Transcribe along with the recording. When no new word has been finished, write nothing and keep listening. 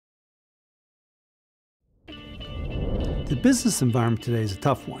The business environment today is a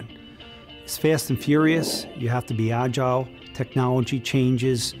tough one. It's fast and furious. You have to be agile. Technology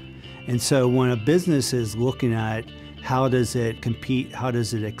changes. And so when a business is looking at how does it compete, how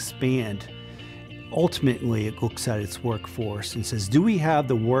does it expand, ultimately it looks at its workforce and says, do we have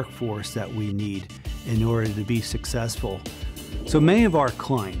the workforce that we need in order to be successful? So many of our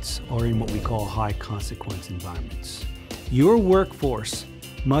clients are in what we call high consequence environments. Your workforce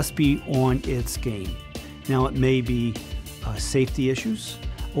must be on its game. Now it may be safety issues,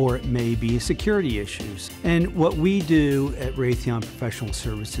 or it may be security issues. And what we do at Raytheon Professional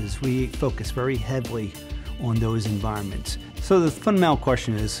Services, we focus very heavily on those environments. So the fundamental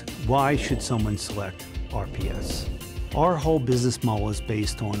question is, why should someone select RPS? Our whole business model is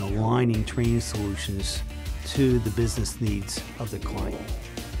based on aligning training solutions to the business needs of the client.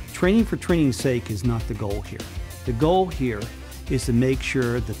 Training for training's sake is not the goal here. The goal here is to make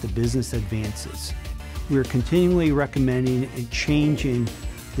sure that the business advances. We're continually recommending and changing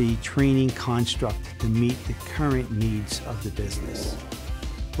the training construct to meet the current needs of the business.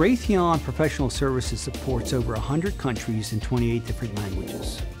 Raytheon Professional Services supports over 100 countries in 28 different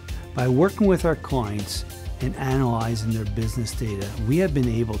languages. By working with our clients and analyzing their business data, we have been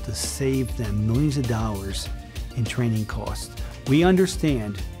able to save them millions of dollars in training costs. We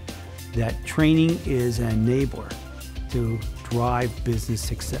understand that training is an enabler to drive business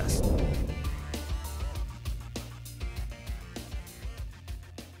success.